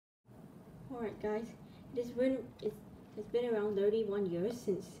Alright guys, it's been around 31 years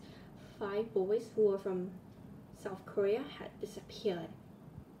since 5 boys who were from South Korea had disappeared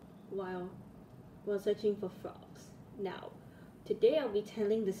while searching for frogs. Now, today I'll be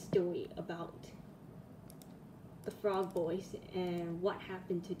telling the story about the Frog Boys and what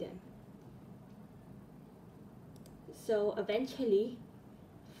happened to them. So eventually,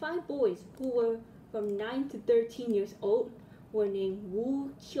 5 boys who were from 9 to 13 years old were named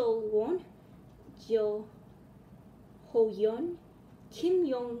Woo Kyo-won, Jo Ho-yeon, Kim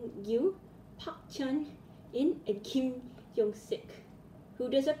Yong-gyu, Park Chun-in, and Kim Yong-sik, who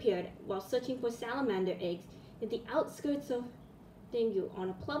disappeared while searching for salamander eggs in the outskirts of Daegu on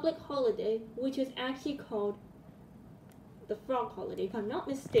a public holiday, which was actually called the Frog Holiday. If I'm not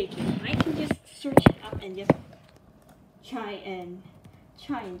mistaken, I can just search it up and just try and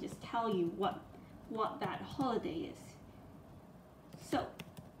just tell you what that holiday is. So,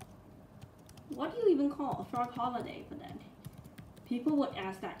 what do you even call a frog holiday for that? People would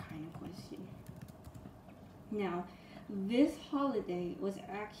ask that kind of question. Now, this holiday was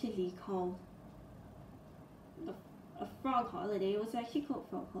actually called a frog holiday. It was actually called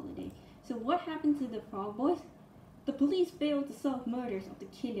Frog Holiday. So what happened to the Frog Boys? The police failed to solve murders of the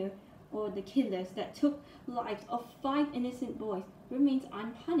killer or the killers that took lives of 5 innocent boys remains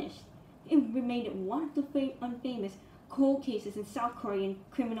unpunished. It remained one of the unfamous cold cases in South Korean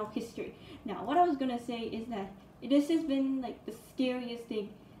criminal history. Now, what I was gonna say is that this has been like the scariest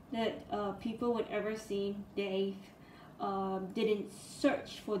thing that people would ever see. They didn't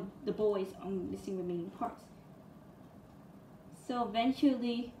search for the boys on missing remaining parts. So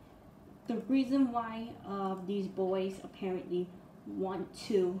eventually, the reason why these boys apparently want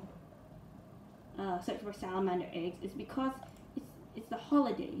to search for salamander eggs is because it's the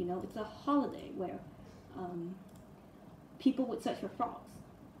holiday, you know, it's a holiday where people would search for frogs.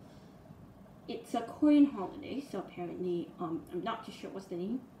 It's a Korean holiday, so apparently, I'm not too sure what's the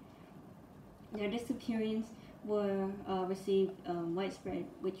name. Their disappearance were received widespread,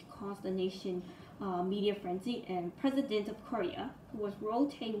 which caused the nation media frenzy, and President of Korea, who was Roh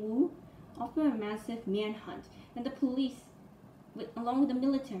Tae-woo, offered a massive manhunt, and the police, along with the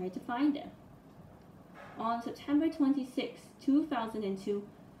military, to find them. On September 26, 2002,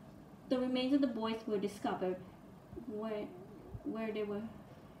 the remains of the boys were discovered where they were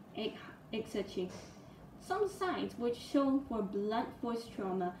egg searching. Some signs were shown for blunt force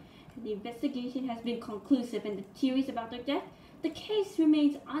trauma. The investigation has been conclusive, and the theories about their death, the case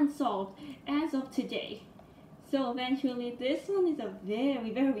remains unsolved as of today. So eventually, this one is a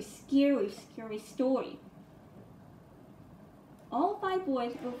very, very scary story. All 5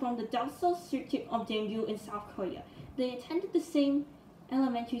 boys were from the Dalseol district of Daegu in South Korea. They attended the same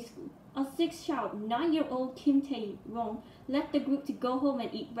elementary school. A 6-year-old 9-year-old Kim Tae-rong left the group to go home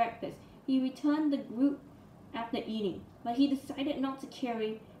and eat breakfast. He returned the group after eating, but he decided not to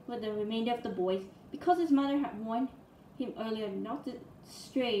carry with the remainder of the boys because his mother had warned him earlier not to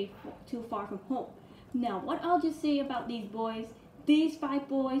stray too far from home. Now, what I'll just say about these boys, these 5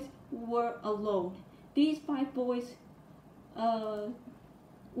 boys were alone. These 5 boys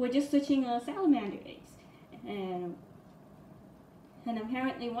were just searching salamander eggs, and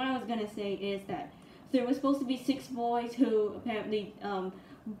apparently what I was gonna say is that there were supposed to be 6 boys who apparently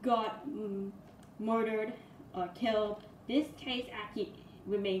got murdered or killed. This case actually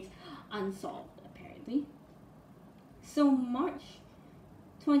remains unsolved, apparently. So March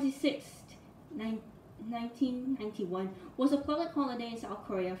 26th, 1991 was a public holiday in South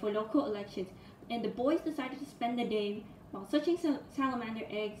Korea for local elections, and the boys decided to spend the day while searching salamander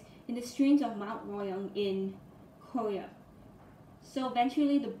eggs in the streams of Mount Royong in Korea. So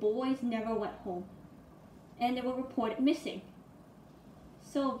eventually the boys never went home, and they were reported missing.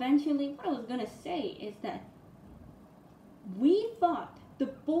 So eventually, what I was gonna say is that we thought the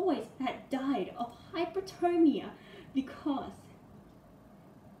boys had died of hypothermia because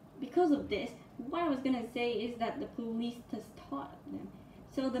of this. What I was gonna say is that the police just thought of them.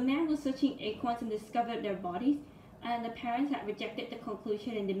 So the man was searching acorns and discovered their bodies, and the parents had rejected the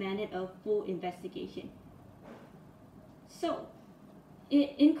conclusion and demanded a full investigation. So,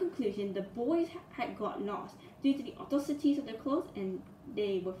 in conclusion, the boys had got lost due to the authoricities of their clothes, and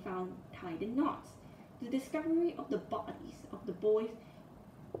they were found tied in knots. The discovery of the bodies of the boys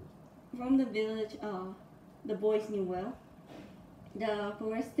from the village, the boys knew well. The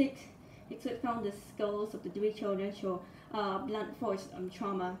forensics expert found the skulls of the 3 children show blunt force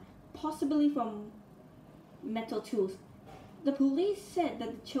trauma, possibly from metal tools. The police said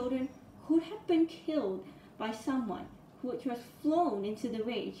that the children could have been killed by someone which was flown into the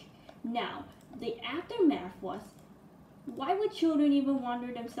rage. Now, the aftermath was, why would children even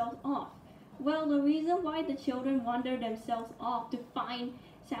wander themselves off? Well, the reason why the children wander themselves off to find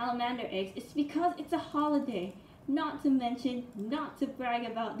salamander eggs is because it's a holiday. Not to mention, not to brag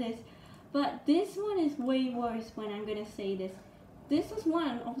about this, but this one is way worse when I'm gonna say this. This is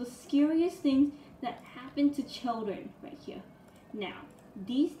one of the scariest things that happen to children right here. Now,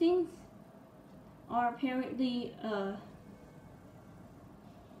 these things are apparently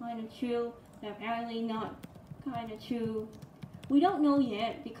kind of true, they're apparently not kind of true. We don't know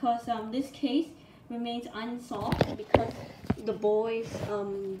yet because this case remains unsolved because the boy's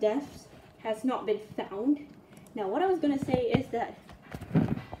death has not been found. Now, what I was gonna say is that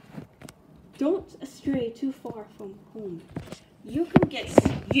don't stray too far from home. You can get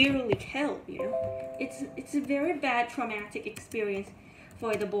severely killed. It's a very bad traumatic experience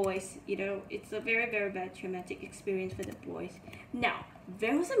for the boys. It's a very bad traumatic experience for the boys. Now,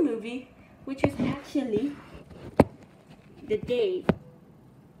 there was a movie which is actually the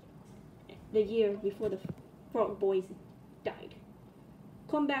year before the Frog Boys died.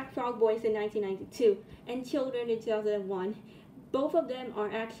 Comeback Frog Boys in 1992 and Children in 2001. Both of them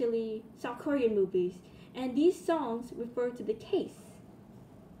are actually South Korean movies, and these songs refer to the case.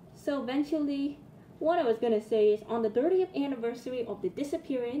 So eventually, what I was gonna say is on the 30th anniversary of the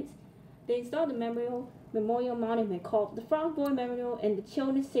disappearance, they installed a memorial monument called the Frog Boy Memorial and the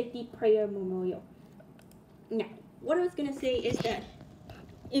Children's Safety Prayer Memorial. Now, what I was gonna say is that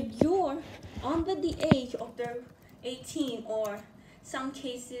if you're under the age of 18, or some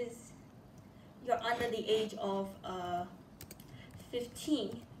cases you're under the age of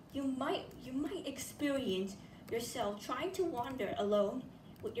 15, you might experience yourself trying to wander alone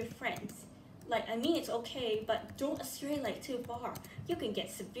with your friends. It's okay, but don't stray too far. You can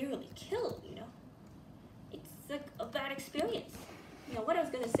get severely killed. It's a bad experience. What I was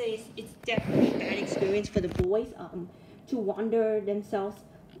gonna say is it's definitely a bad experience for the boys to wander themselves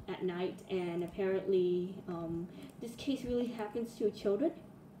at night, and apparently this case really happens to children.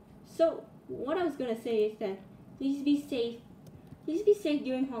 So what I was gonna say is that please be safe. Please be safe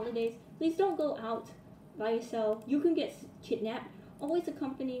during holidays. Please don't go out by yourself. You can get kidnapped. Always get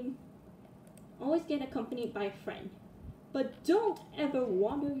accompanied by a friend. But don't ever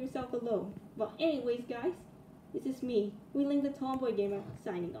wander yourself alone. Well, anyways, guys, this is me, Wheeling the Tomboy Gamer,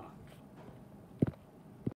 signing off.